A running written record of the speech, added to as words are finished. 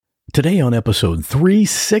Today on episode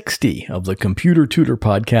 360 of the Computer Tutor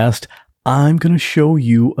Podcast, I'm going to show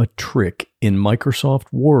you a trick in Microsoft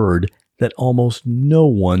Word that almost no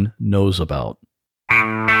one knows about.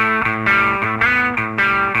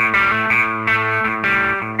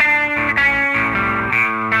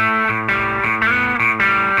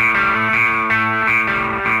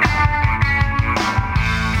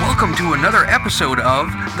 Welcome to another episode of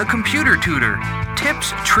The Computer Tutor.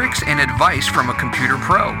 Tips, tricks, and advice from a computer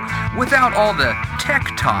pro without all the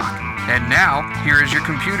tech talk. And now, here is your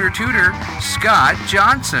computer tutor, Scott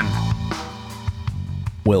Johnson.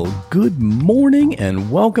 Well, good morning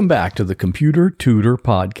and welcome back to the Computer Tutor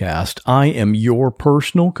Podcast. I am your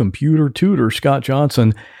personal computer tutor, Scott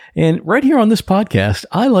Johnson. And right here on this podcast,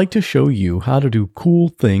 I like to show you how to do cool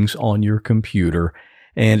things on your computer.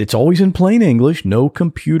 And it's always in plain English, no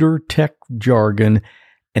computer tech jargon.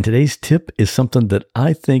 And today's tip is something that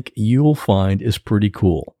I think you'll find is pretty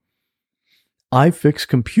cool. I fix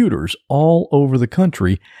computers all over the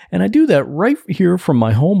country, and I do that right here from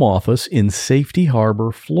my home office in Safety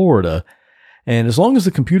Harbor, Florida. And as long as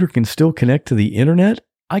the computer can still connect to the internet,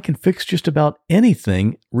 I can fix just about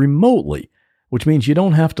anything remotely, which means you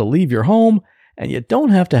don't have to leave your home, and you don't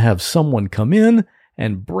have to have someone come in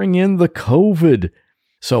and bring in the COVID.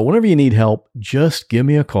 So whenever you need help, just give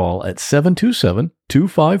me a call at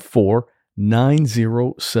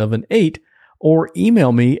 727-254-9078 or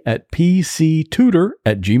email me at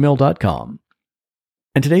pctutor@gmail.com.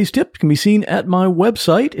 And today's tip can be seen at my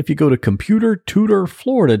website if you go to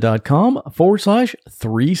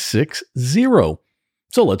computertutorflorida.com/360.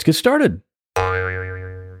 So let's get started.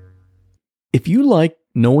 If you like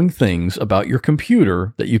knowing things about your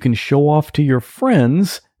computer that you can show off to your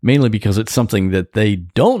friends, mainly because it's something that they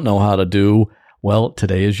don't know how to do, well,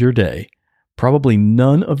 today is your day. Probably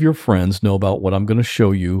none of your friends know about what I'm going to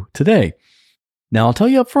show you today. Now, I'll tell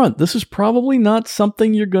you up front, this is probably not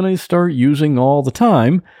something you're going to start using all the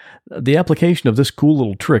time. The application of this cool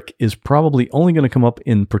little trick is probably only going to come up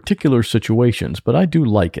in particular situations, but I do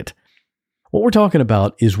like it. What we're talking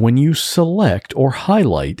about is when you select or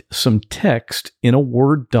highlight some text in a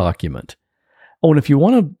Word document. Oh, and if you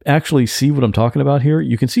want to actually see what I'm talking about here,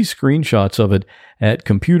 you can see screenshots of it at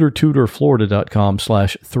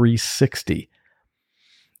computertutorflorida.com/360.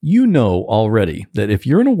 You know already that if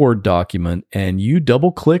you're in a Word document and you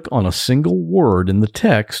double-click on a single word in the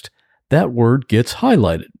text, that word gets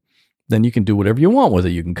highlighted. Then you can do whatever you want with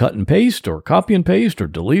it. You can cut and paste or copy and paste or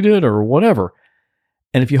delete it or whatever.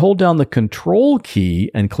 And if you hold down the Control key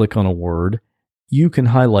and click on a word, you can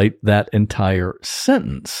highlight that entire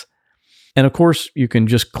sentence. And of course, you can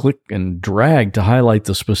just click and drag to highlight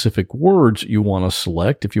the specific words you want to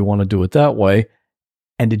select if you want to do it that way.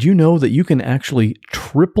 And did you know that you can actually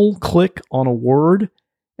triple click on a word?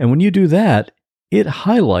 And when you do that, it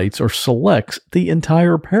highlights or selects the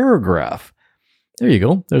entire paragraph. There you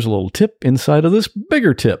go. There's a little tip inside of this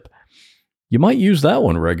bigger tip. You might use that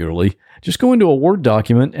one regularly. Just go into a Word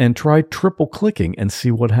document and try triple clicking and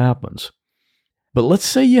see what happens. But let's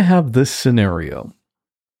say you have this scenario.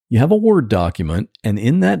 You have a Word document, and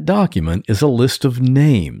in that document is a list of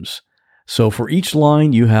names. So for each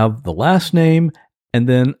line, you have the last name and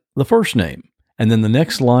then the first name. And then the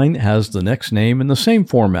next line has the next name in the same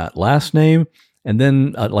format, last name, and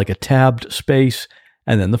then like a tabbed space,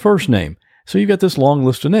 and then the first name. So you've got this long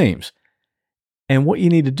list of names. And what you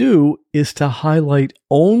need to do is to highlight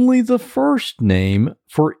only the first name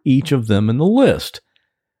for each of them in the list.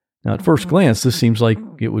 Now, at first glance, this seems like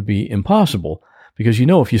it would be impossible because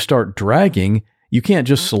if you start dragging, you can't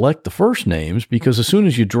just select the first names because as soon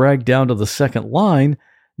as you drag down to the second line,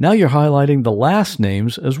 now you're highlighting the last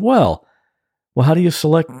names as well. Well, how do you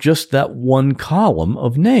select just that one column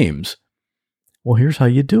of names? Well, here's how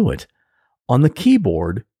you do it. On the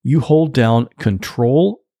keyboard, you hold down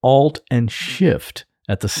Control, Alt, and Shift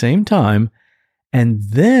at the same time, and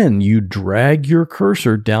then you drag your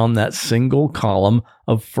cursor down that single column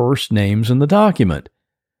of first names in the document.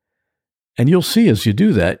 And you'll see as you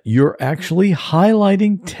do that, you're actually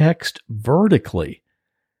highlighting text vertically.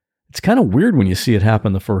 It's kind of weird when you see it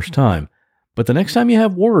happen the first time, but the next time you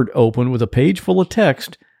have Word open with a page full of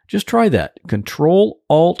text, just try that. Control,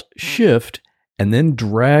 Alt, Shift, and then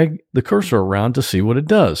drag the cursor around to see what it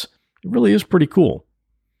does. It really is pretty cool.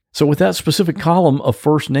 So with that specific column of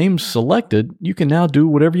first names selected, you can now do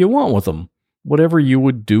whatever you want with them. Whatever you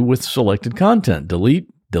would do with selected content. Delete,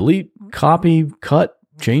 copy, cut,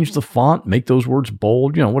 change the font, make those words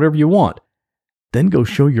bold, whatever you want. Then go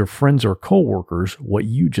show your friends or coworkers what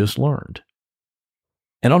you just learned.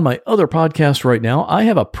 And on my other podcast right now, I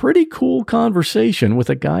have a pretty cool conversation with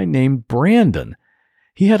a guy named Brandon.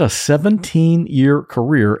 He had a 17-year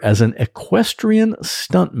career as an equestrian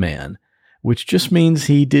stuntman, which just means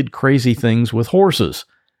he did crazy things with horses.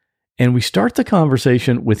 And we start the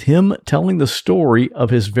conversation with him telling the story of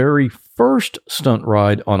his very first stunt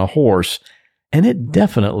ride on a horse, and it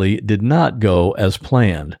definitely did not go as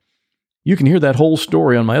planned. You can hear that whole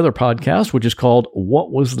story on my other podcast, which is called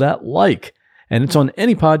What Was That Like? And it's on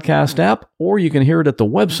any podcast app, or you can hear it at the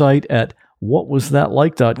website at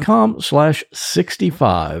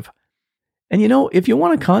whatwasthatlike.com/65. And if you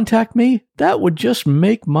want to contact me, that would just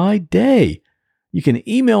make my day. You can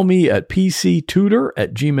email me at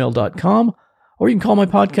pctutor@gmail.com, or you can call my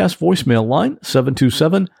podcast voicemail line,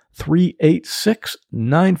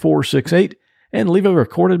 727-386-9468, and leave a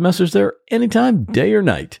recorded message there anytime, day or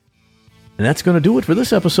night. And that's going to do it for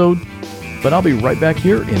this episode, but I'll be right back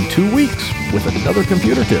here in 2 weeks with another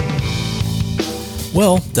computer tip.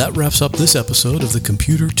 Well, that wraps up this episode of the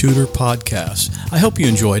Computer Tutor Podcast. I hope you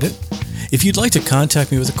enjoyed it. If you'd like to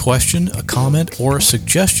contact me with a question, a comment, or a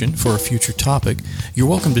suggestion for a future topic, you're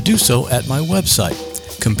welcome to do so at my website,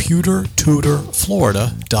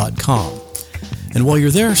 computertutorflorida.com. And while you're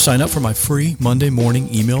there, sign up for my free Monday morning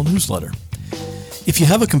email newsletter. If you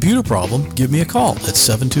have a computer problem, give me a call at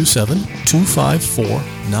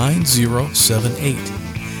 727-254-9078.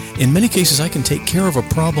 In many cases, I can take care of a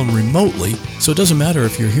problem remotely, so it doesn't matter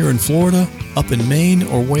if you're here in Florida, up in Maine,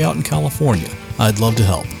 or way out in California. I'd love to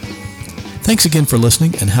help. Thanks again for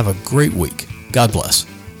listening, and have a great week. God bless.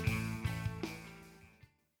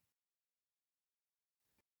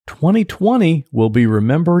 2020 will be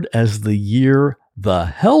remembered as the year the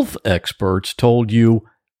health experts told you,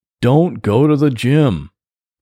 don't go to the gym.